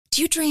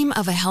Do you dream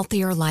of a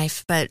healthier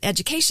life, but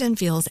education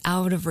feels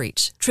out of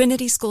reach?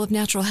 Trinity School of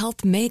Natural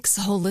Health makes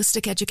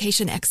holistic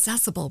education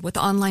accessible with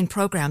online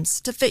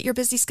programs to fit your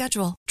busy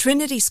schedule.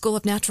 Trinity School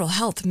of Natural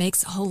Health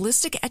makes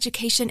holistic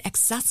education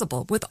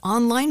accessible with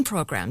online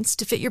programs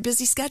to fit your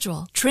busy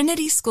schedule.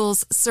 Trinity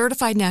School's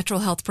Certified Natural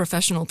Health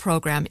Professional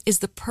Program is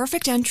the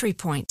perfect entry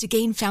point to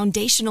gain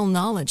foundational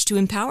knowledge to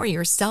empower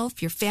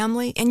yourself, your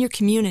family, and your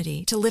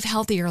community to live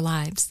healthier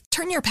lives.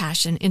 Turn your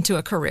passion into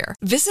a career.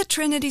 Visit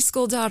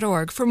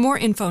trinityschool.org for more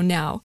info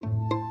now.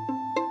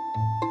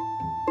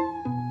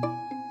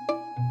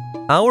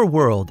 Our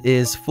world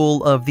is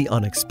full of the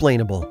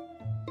unexplainable.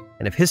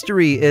 And if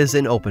history is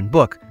an open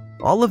book,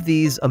 all of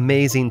these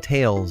amazing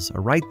tales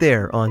are right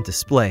there on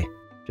display,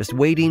 just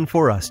waiting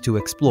for us to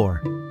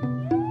explore.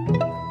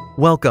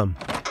 Welcome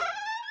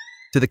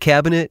to the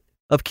Cabinet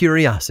of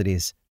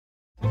Curiosities.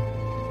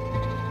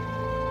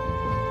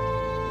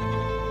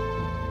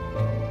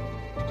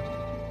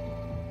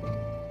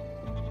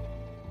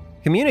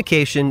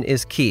 Communication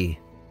is key.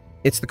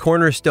 It's the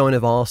cornerstone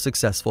of all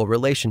successful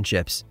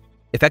relationships.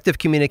 Effective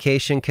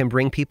communication can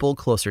bring people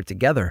closer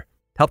together,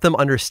 help them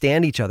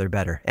understand each other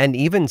better, and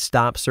even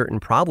stop certain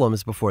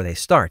problems before they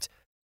start.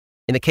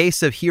 In the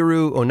case of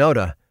Hiroo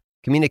Onoda,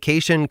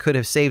 communication could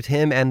have saved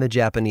him and the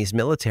Japanese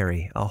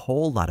military a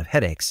whole lot of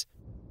headaches.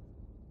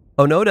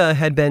 Onoda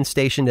had been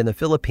stationed in the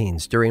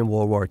Philippines during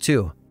World War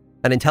II.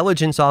 An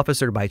intelligence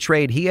officer by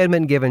trade, he had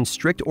been given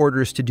strict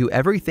orders to do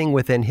everything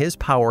within his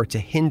power to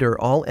hinder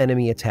all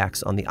enemy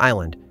attacks on the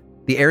island.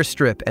 The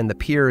airstrip and the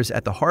piers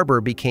at the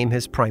harbor became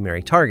his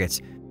primary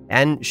targets,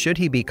 and should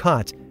he be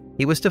caught,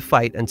 he was to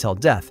fight until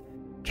death.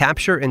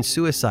 Capture and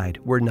suicide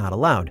were not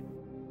allowed.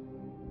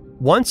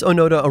 Once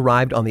Onoda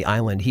arrived on the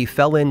island, he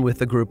fell in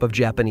with a group of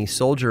Japanese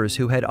soldiers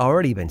who had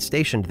already been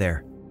stationed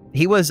there.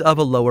 He was of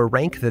a lower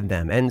rank than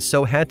them, and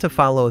so had to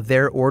follow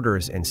their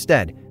orders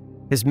instead.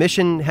 His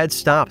mission had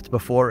stopped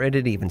before it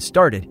had even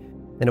started,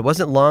 and it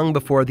wasn't long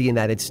before the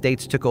United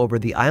States took over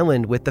the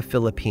island with the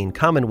Philippine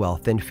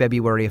Commonwealth in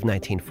February of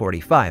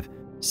 1945,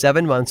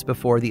 7 months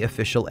before the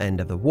official end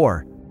of the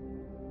war.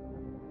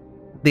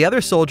 The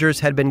other soldiers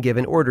had been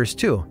given orders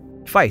to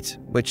fight,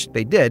 which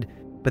they did,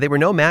 but they were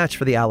no match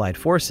for the Allied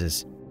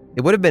forces.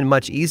 It would have been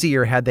much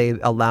easier had they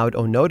allowed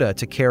Onoda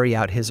to carry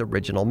out his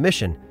original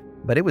mission,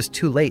 but it was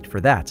too late for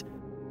that.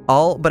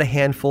 All but a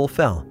handful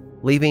fell,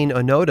 leaving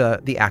Onoda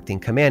the acting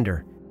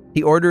commander.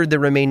 He ordered the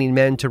remaining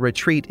men to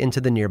retreat into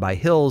the nearby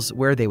hills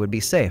where they would be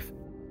safe.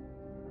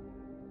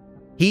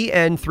 He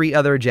and 3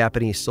 other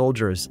Japanese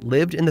soldiers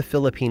lived in the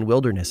Philippine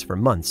wilderness for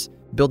months,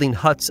 building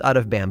huts out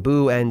of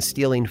bamboo and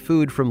stealing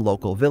food from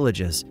local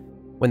villages.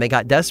 When they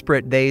got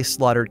desperate, they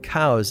slaughtered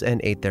cows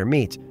and ate their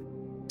meat.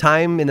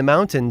 Time in the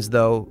mountains,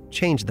 though,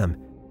 changed them,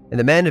 and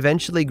the men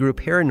eventually grew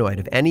paranoid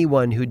of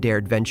anyone who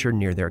dared venture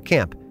near their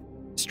camp.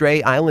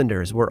 Stray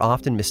islanders were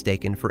often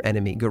mistaken for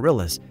enemy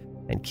guerrillas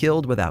and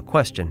killed without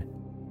question.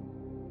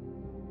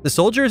 The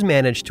soldiers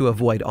managed to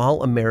avoid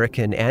all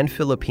American and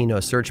Filipino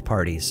search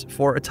parties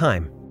for a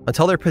time,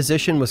 until their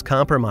position was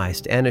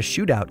compromised and a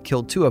shootout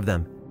killed 2 of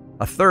them.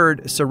 A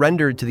third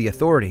surrendered to the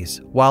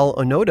authorities, while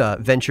Onoda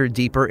ventured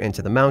deeper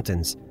into the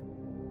mountains.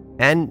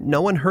 And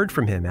no one heard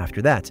from him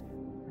after that.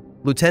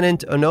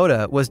 Lieutenant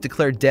Onoda was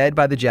declared dead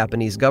by the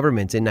Japanese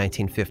government in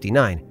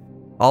 1959.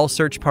 All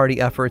search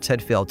party efforts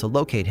had failed to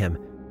locate him.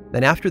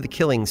 Then after the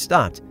killing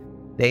stopped,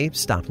 they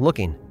stopped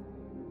looking.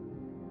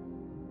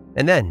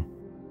 And then,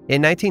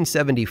 in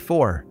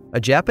 1974, a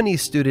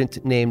Japanese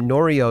student named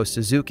Norio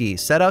Suzuki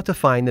set out to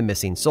find the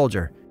missing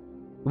soldier.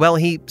 Well,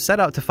 he set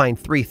out to find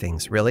 3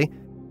 things, really.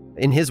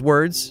 In his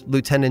words,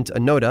 Lieutenant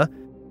Onoda,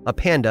 a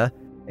panda,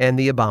 and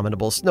the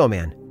abominable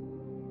snowman.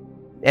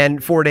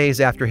 And 4 days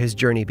after his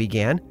journey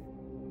began,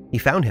 he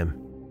found him,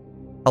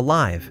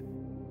 alive.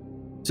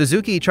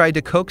 Suzuki tried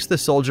to coax the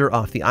soldier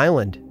off the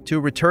island to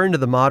return to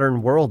the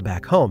modern world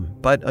back home,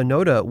 but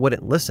Onoda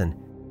wouldn't listen.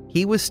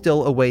 He was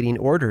still awaiting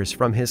orders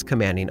from his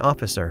commanding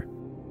officer.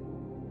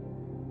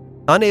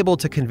 Unable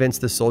to convince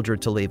the soldier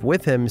to leave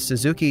with him,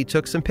 Suzuki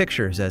took some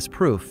pictures as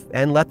proof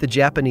and let the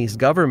Japanese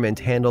government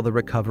handle the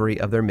recovery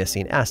of their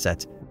missing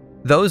asset.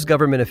 Those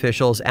government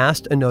officials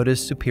asked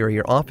Onoda's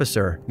superior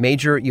officer,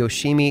 Major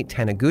Yoshimi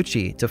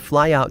Taniguchi, to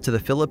fly out to the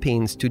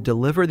Philippines to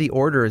deliver the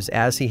orders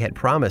as he had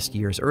promised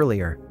years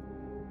earlier.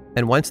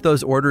 And once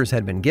those orders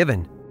had been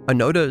given,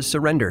 Onoda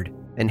surrendered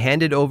and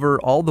handed over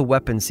all the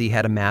weapons he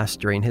had amassed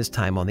during his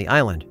time on the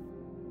island.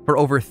 For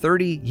over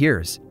 30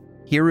 years,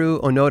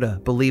 Hiroo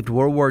Onoda believed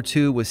World War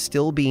II was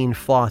still being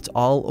fought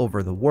all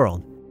over the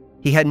world.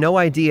 He had no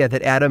idea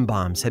that atom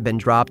bombs had been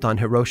dropped on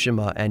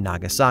Hiroshima and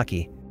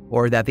Nagasaki,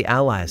 or that the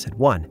Allies had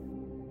won.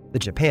 The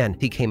Japan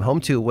he came home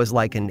to was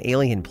like an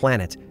alien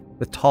planet,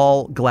 with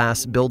tall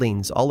glass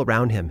buildings all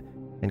around him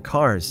and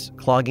cars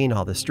clogging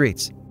all the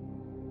streets.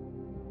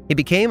 He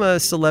became a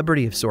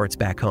celebrity of sorts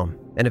back home,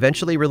 and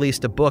eventually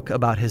released a book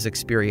about his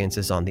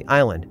experiences on the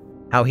island,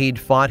 how he'd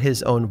fought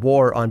his own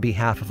war on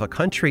behalf of a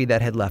country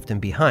that had left him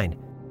behind.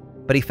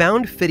 But he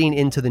found fitting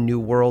into the new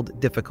world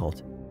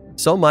difficult.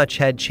 So much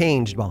had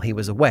changed while he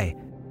was away.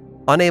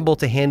 Unable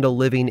to handle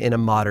living in a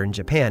modern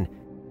Japan,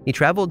 he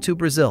traveled to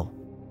Brazil,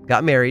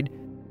 got married,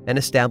 and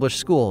established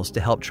schools to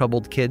help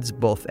troubled kids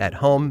both at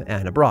home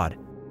and abroad.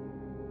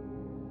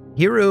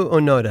 Hiro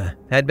Onoda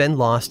had been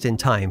lost in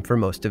time for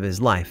most of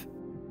his life.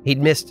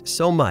 He'd missed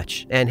so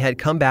much and had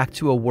come back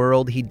to a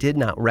world he did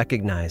not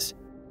recognize.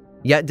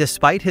 Yet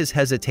despite his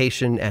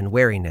hesitation and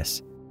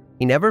wariness,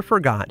 he never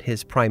forgot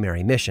his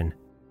primary mission: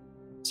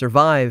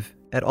 survive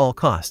at all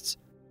costs.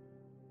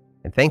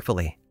 And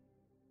thankfully,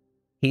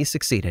 he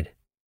succeeded.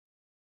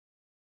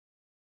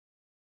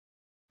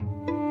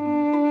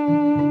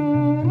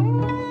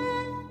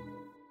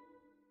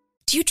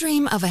 Do you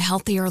dream of a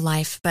healthier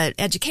life, but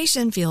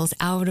education feels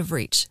out of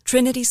reach?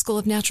 Trinity School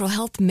of Natural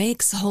Health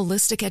makes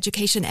holistic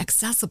education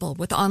accessible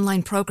with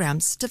online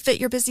programs to fit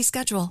your busy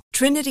schedule.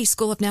 Trinity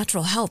School of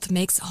Natural Health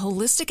makes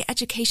holistic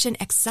education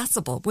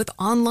accessible with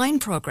online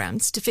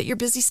programs to fit your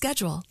busy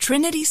schedule.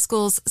 Trinity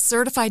School's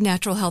Certified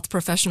Natural Health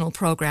Professional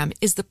Program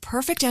is the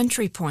perfect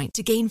entry point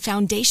to gain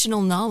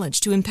foundational knowledge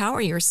to empower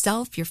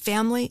yourself, your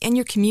family, and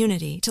your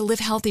community to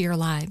live healthier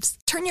lives.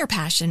 Turn your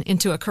passion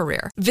into a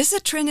career.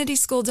 Visit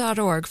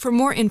trinityschool.org for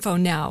more info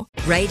now.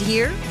 Right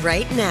here,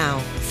 right now.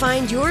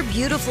 Find your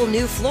beautiful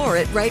new floor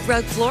at Right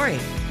Rug Flooring.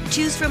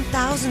 Choose from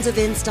thousands of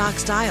in-stock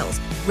styles,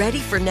 ready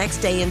for next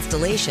day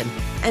installation,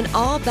 and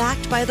all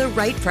backed by the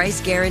right price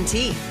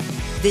guarantee.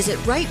 Visit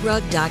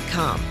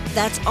rightrug.com.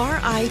 That's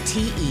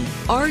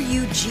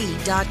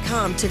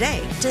RITERUG.com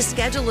today to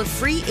schedule a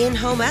free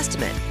in-home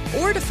estimate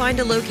or to find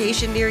a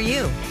location near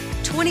you.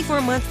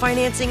 24-month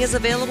financing is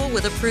available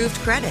with approved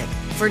credit.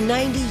 For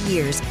 90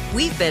 years,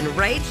 we've been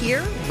right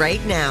here,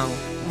 right now.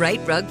 Right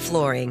Rug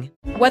Flooring.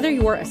 Whether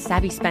you're a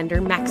savvy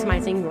spender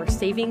maximizing your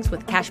savings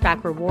with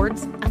cashback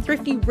rewards, a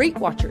thrifty rate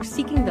watcher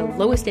seeking the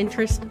lowest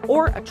interest,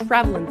 or a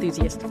travel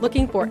enthusiast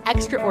looking for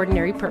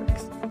extraordinary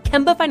perks,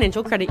 Kemba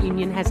Financial Credit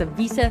Union has a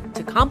visa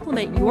to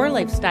complement your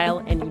lifestyle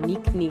and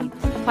unique needs.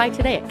 Apply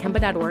today at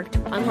Kemba.org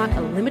to unlock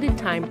a limited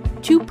time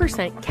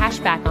 2% cash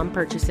back on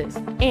purchases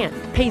and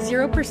pay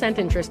 0%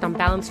 interest on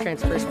balance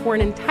transfers for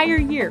an entire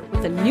year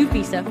with a new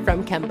visa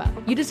from Kemba.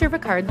 You deserve a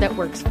card that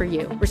works for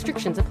you.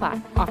 Restrictions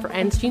apply. Offer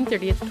ends June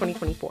 30th,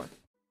 2024.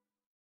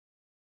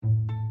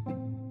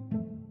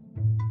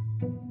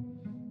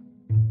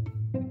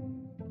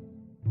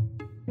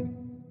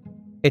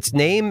 Its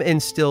name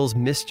instills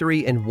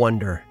mystery and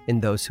wonder in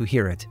those who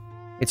hear it.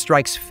 It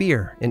strikes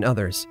fear in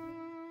others.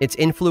 Its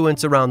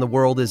influence around the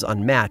world is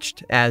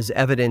unmatched, as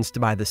evidenced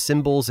by the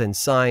symbols and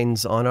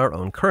signs on our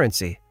own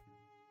currency.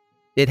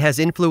 It has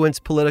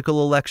influenced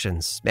political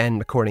elections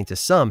and, according to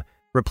some,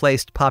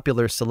 replaced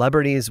popular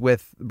celebrities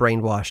with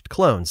brainwashed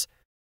clones.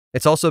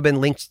 It's also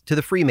been linked to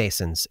the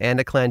Freemasons and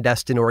a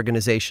clandestine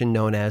organization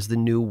known as the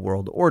New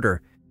World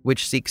Order,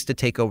 which seeks to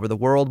take over the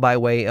world by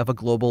way of a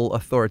global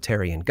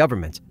authoritarian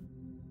government.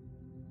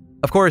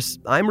 Of course,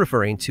 I'm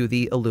referring to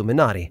the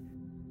Illuminati.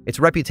 Its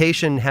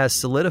reputation has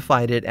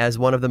solidified it as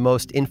one of the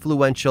most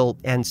influential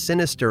and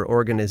sinister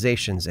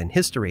organizations in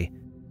history.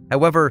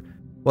 However,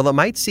 while it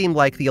might seem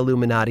like the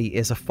Illuminati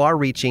is a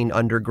far-reaching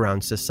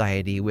underground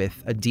society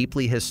with a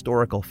deeply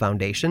historical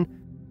foundation,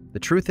 the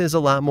truth is a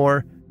lot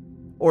more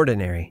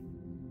ordinary.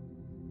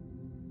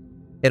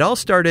 It all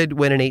started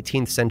when an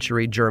 18th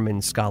century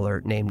German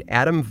scholar named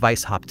Adam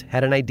Weishaupt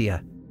had an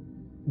idea.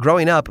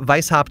 Growing up,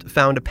 Weishaupt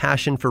found a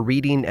passion for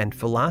reading and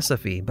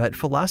philosophy, but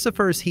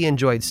philosophers he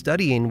enjoyed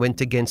studying went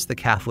against the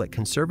Catholic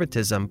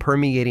conservatism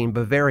permeating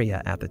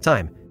Bavaria at the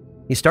time.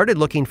 He started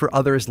looking for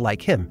others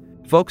like him,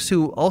 folks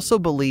who also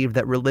believed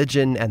that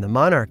religion and the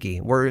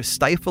monarchy were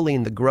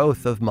stifling the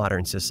growth of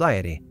modern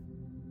society.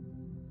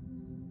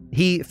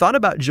 He thought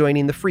about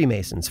joining the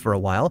Freemasons for a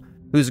while,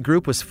 whose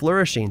group was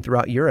flourishing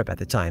throughout Europe at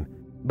the time,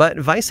 but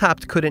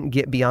Weishaupt couldn't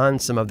get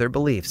beyond some of their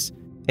beliefs.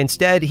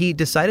 Instead, he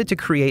decided to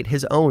create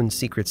his own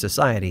secret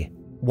society,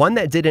 one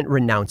that didn't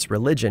renounce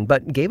religion,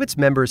 but gave its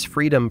members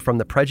freedom from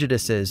the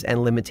prejudices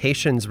and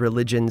limitations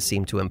religion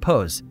seemed to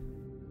impose.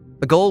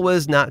 The goal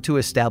was not to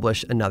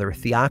establish another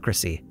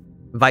theocracy.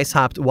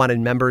 Weishaupt wanted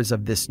members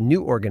of this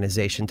new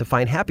organization to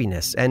find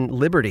happiness and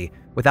liberty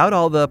without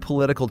all the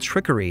political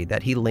trickery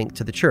that he linked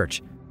to the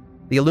church.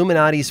 The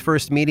Illuminati's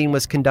first meeting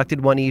was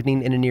conducted one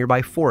evening in a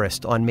nearby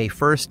forest on May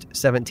 1st,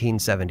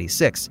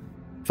 1776.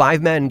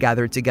 5 men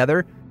gathered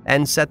together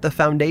and set the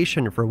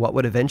foundation for what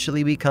would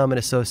eventually become an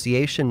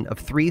association of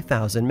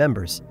 3,000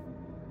 members.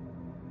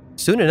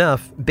 Soon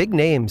enough, big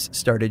names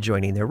started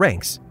joining their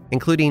ranks,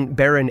 including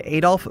Baron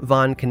Adolf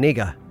von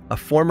Knigge, a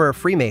former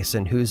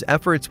Freemason whose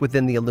efforts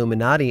within the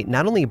Illuminati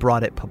not only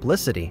brought it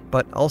publicity,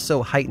 but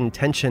also heightened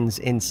tensions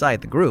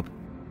inside the group.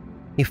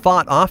 He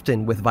fought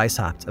often with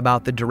Weishaupt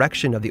about the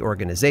direction of the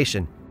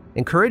organization,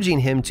 encouraging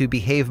him to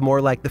behave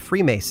more like the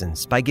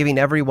Freemasons by giving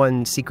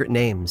everyone secret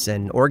names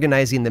and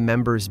organizing the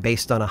members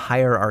based on a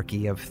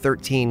hierarchy of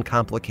 13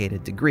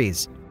 complicated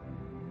degrees.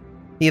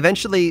 He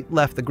eventually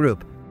left the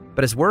group,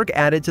 but his work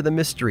added to the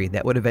mystery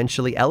that would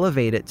eventually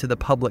elevate it to the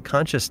public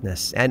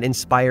consciousness and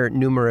inspire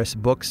numerous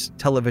books,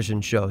 television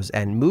shows,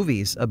 and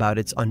movies about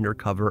its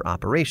undercover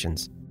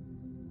operations.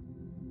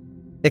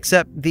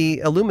 Except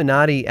the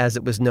Illuminati, as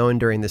it was known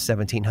during the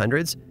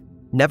 1700s,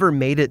 never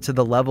made it to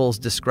the levels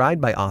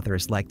described by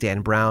authors like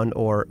Dan Brown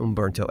or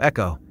Umberto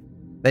Eco.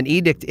 An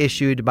edict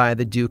issued by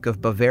the Duke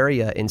of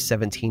Bavaria in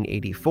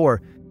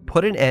 1784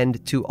 put an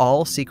end to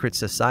all secret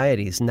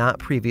societies not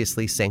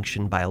previously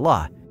sanctioned by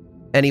law.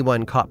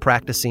 Anyone caught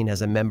practicing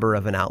as a member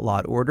of an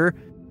outlawed order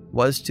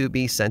was to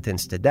be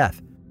sentenced to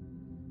death.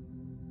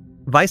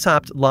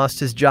 Weishaupt lost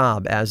his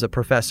job as a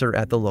professor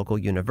at the local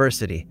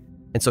university,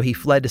 and so he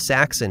fled to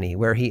Saxony,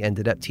 where he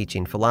ended up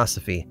teaching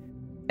philosophy.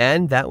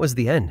 And that was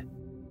the end.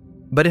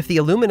 But if the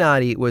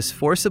Illuminati was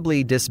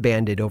forcibly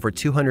disbanded over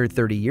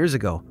 230 years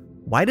ago,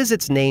 why does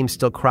its name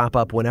still crop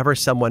up whenever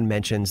someone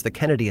mentions the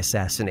Kennedy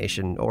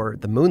assassination or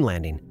the moon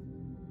landing?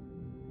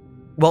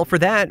 Well, for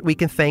that, we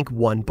can thank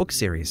one book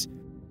series.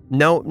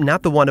 No,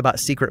 not the one about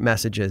secret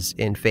messages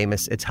in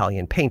famous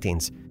Italian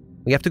paintings.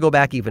 We have to go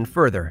back even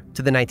further,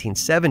 to the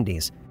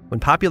 1970s, when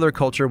popular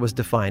culture was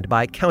defined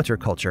by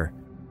counterculture,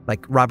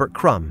 like Robert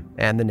Crumb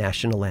and the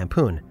National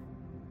Lampoon.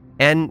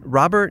 And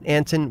Robert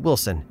Anton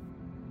Wilson.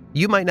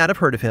 You might not have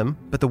heard of him,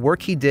 but the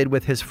work he did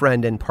with his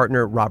friend and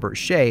partner Robert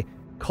Shea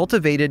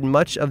cultivated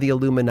much of the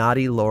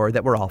Illuminati lore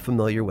that we're all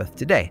familiar with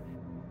today.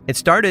 It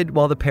started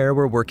while the pair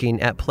were working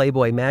at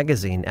Playboy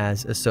magazine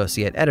as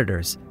associate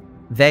editors.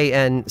 They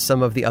and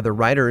some of the other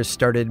writers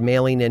started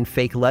mailing in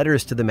fake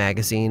letters to the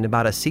magazine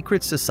about a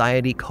secret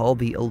society called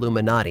the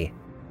Illuminati.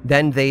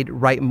 Then they'd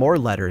write more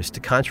letters to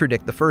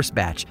contradict the first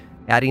batch,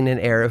 adding an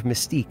air of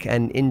mystique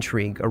and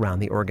intrigue around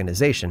the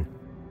organization.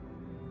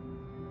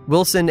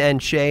 Wilson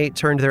and Shea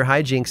turned their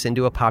hijinks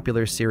into a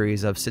popular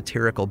series of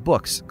satirical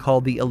books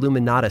called the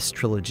Illuminatus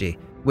Trilogy,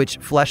 which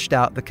fleshed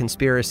out the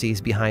conspiracies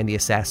behind the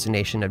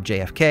assassination of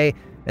JFK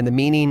and the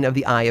meaning of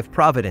the Eye of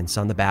Providence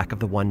on the back of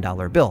the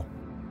 $1 bill.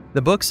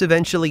 The books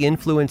eventually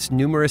influenced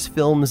numerous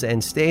films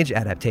and stage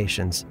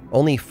adaptations,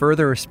 only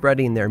further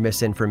spreading their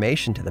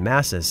misinformation to the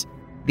masses.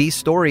 These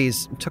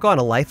stories took on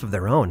a life of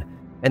their own,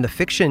 and the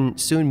fiction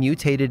soon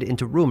mutated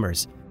into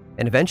rumors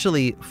and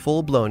eventually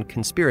full-blown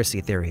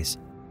conspiracy theories.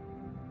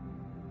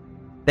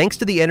 Thanks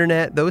to the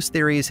internet, those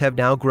theories have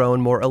now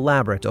grown more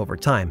elaborate over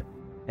time.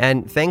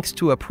 And thanks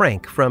to a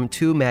prank from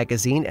two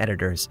magazine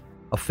editors,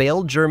 a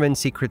failed German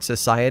secret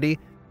society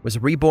was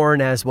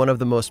reborn as one of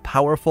the most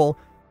powerful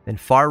and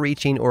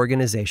far-reaching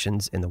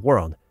organizations in the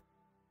world.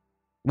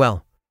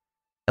 Well,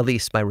 at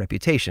least by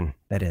reputation,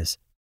 that is.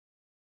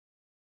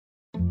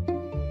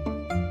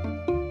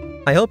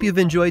 I hope you've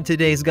enjoyed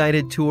today's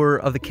guided tour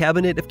of the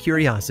Cabinet of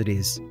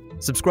Curiosities.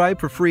 Subscribe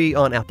for free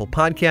on Apple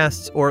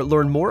Podcasts or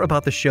learn more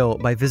about the show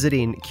by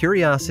visiting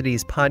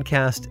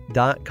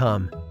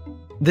curiositiespodcast.com.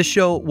 This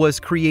show was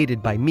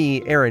created by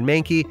me, Aaron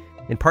Mahnke,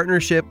 in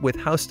partnership with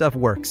How Stuff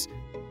Works.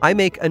 I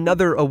make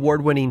another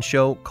award-winning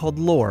show called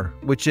Lore,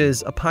 which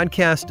is a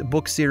podcast,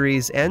 book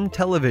series, and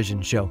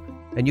television show,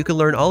 and you can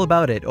learn all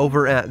about it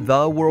over at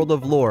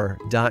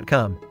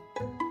theworldoflore.com.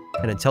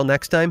 And until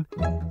next time,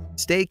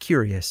 stay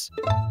curious.